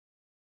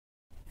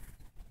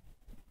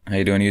How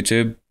you doing,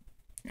 YouTube?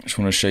 Just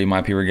want to show you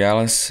my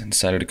Regalis.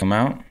 Decided to come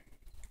out.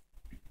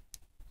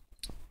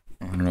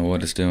 I don't know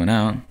what it's doing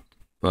out,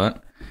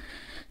 but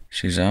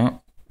she's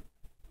out.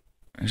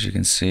 As you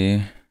can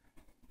see,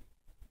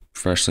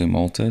 freshly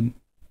molted.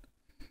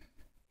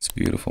 It's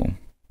beautiful.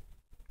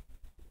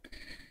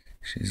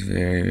 She's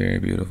very, very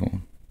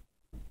beautiful.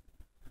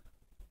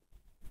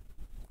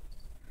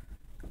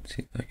 Let's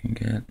see if I can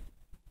get.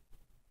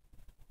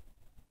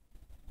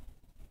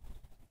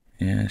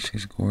 Yeah,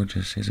 she's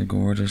gorgeous. She's a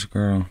gorgeous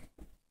girl.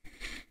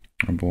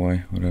 Or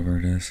boy, whatever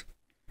it is.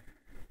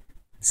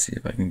 Let's see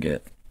if I can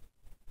get.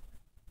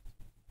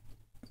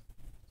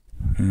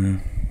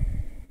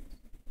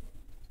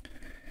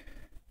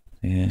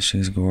 Yeah,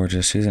 she's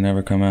gorgeous. She doesn't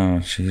ever come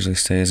out. She usually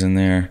stays in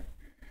there.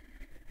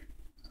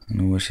 I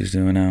don't know what she's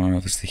doing now. I don't know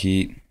if it's the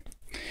heat.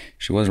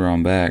 She was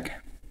around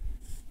back,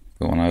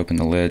 but when I opened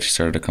the lid, she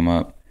started to come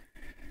up.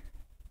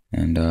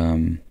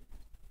 And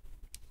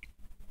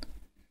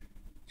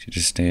she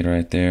just stayed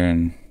right there,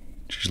 and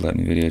she just let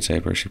me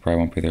videotape her. She probably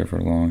won't be there for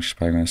long. She's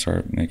probably gonna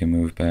start making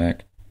moves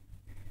back.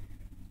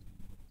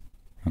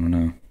 I don't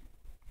know.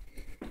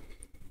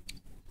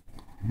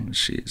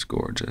 She is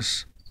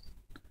gorgeous.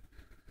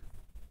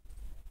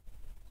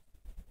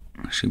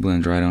 She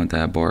blends right on with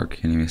that bark.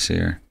 You can't even see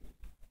her.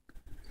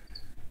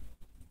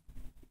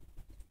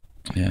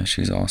 Yeah,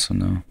 she's awesome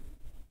though.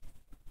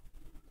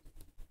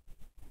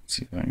 Let's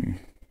see if I can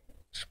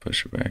just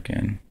push her back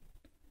in.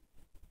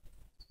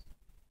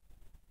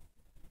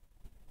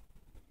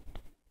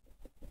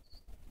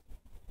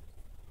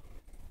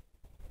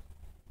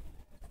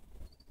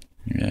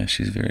 Yeah,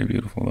 she's very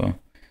beautiful though.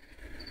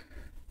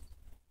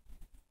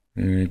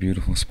 Very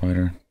beautiful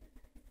spider.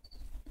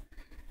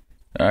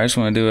 I just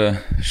want to do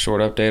a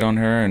short update on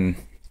her, and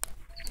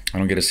I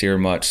don't get to see her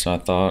much, so I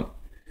thought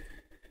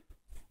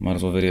might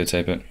as well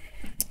videotape it.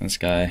 This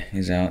guy,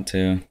 he's out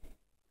too.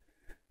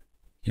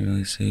 You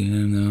really see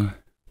him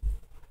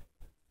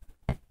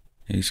though.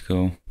 He's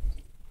cool.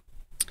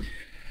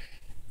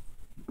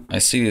 I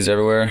see these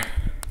everywhere.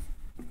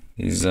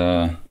 These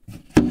sorry.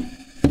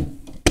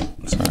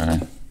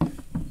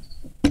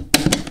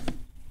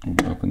 I'm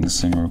gonna open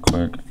this thing real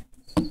quick.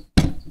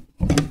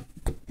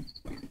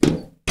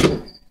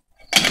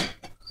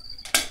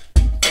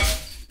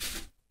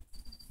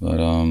 But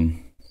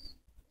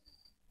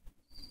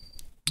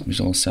these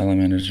little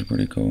salamanders are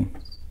pretty cool.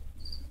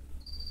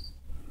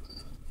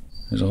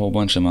 There's a whole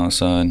bunch of them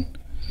outside.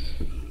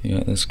 You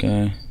got this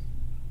guy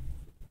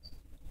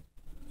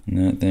and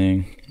that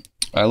thing.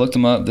 I looked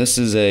them up. This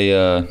is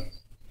a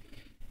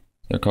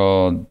they're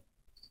called,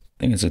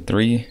 I think it's a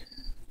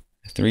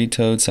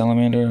three-toed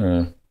salamander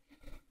or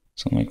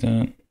something like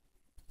that.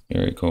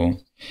 Very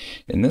cool.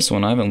 And this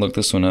one, I haven't looked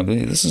this one up.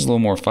 This is a little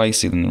more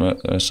feisty than the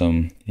rest of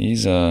them.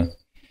 He's the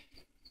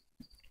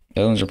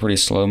other ones are pretty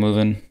slow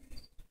moving,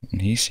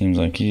 and he seems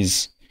like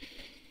he's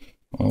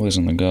always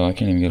on the go. I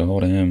can't even get a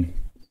hold of him.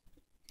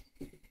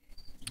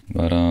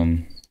 But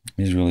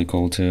he's really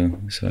cool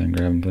too. So I can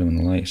grab him and put him in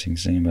the light so you can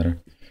see him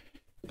better.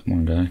 Come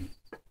on, guy.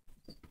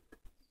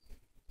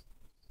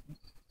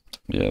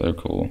 Yeah, they're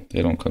cool.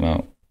 They don't come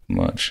out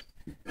much.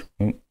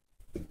 Oh.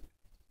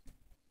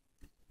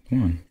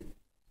 Come on.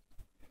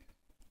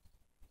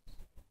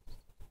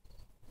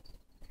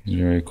 He's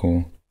very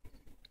cool.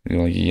 He's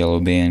like a yellow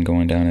band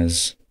going down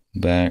his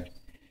back,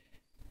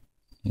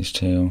 his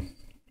tail.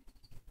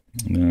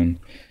 And then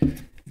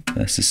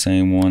that's the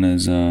same one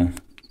as the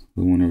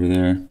one over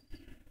there.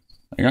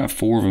 I got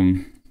 4 of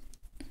them.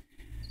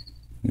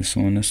 This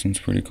one's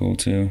pretty cool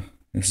too.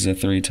 This is a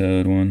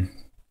 3-toed one.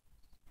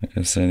 Like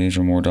I said, these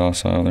are more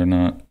docile. They're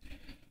not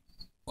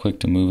quick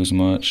to move as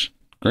much.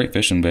 Great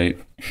fishing bait.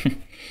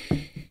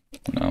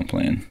 No, I'm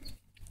playing.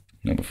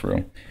 No, but for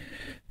real.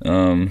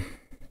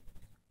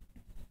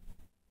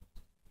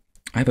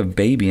 I have a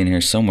baby in here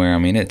somewhere. I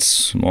mean, it's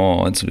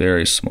small. It's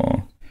very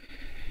small.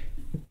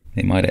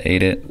 They might have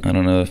ate it. I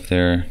don't know if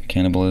they're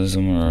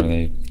cannibalism or are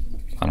they...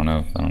 I don't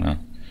know.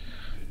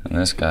 And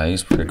this guy,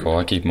 he's pretty cool.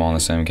 I keep him all in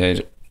the same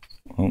cage.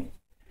 Oh,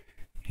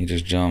 he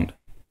just jumped.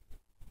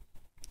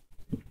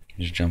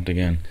 He just jumped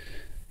again.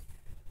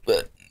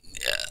 But,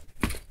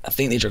 yeah. I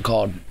think these are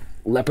called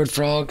leopard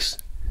frogs.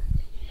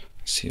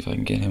 Let's see if I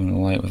can get him in the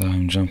light without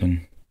him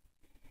jumping.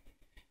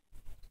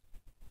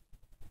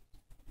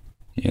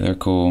 Yeah, they're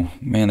cool.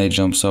 Man, they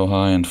jump so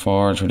high and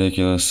far, it's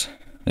ridiculous.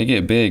 They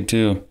get big,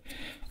 too.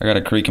 I got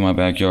a creek in my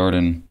backyard,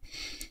 and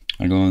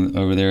I go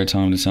over there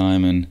time to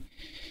time and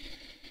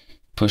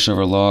push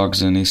over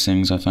logs and these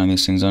things. I find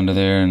these things under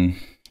there and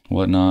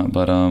whatnot,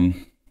 but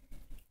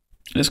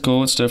it's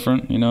cool. It's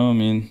different, you know. I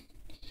mean,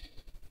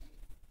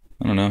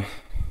 I don't know,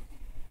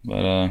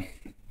 but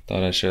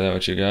thought I'd share that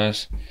with you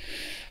guys.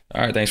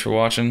 All right, thanks for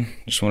watching.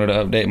 Just wanted to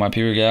update my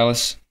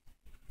Regalis.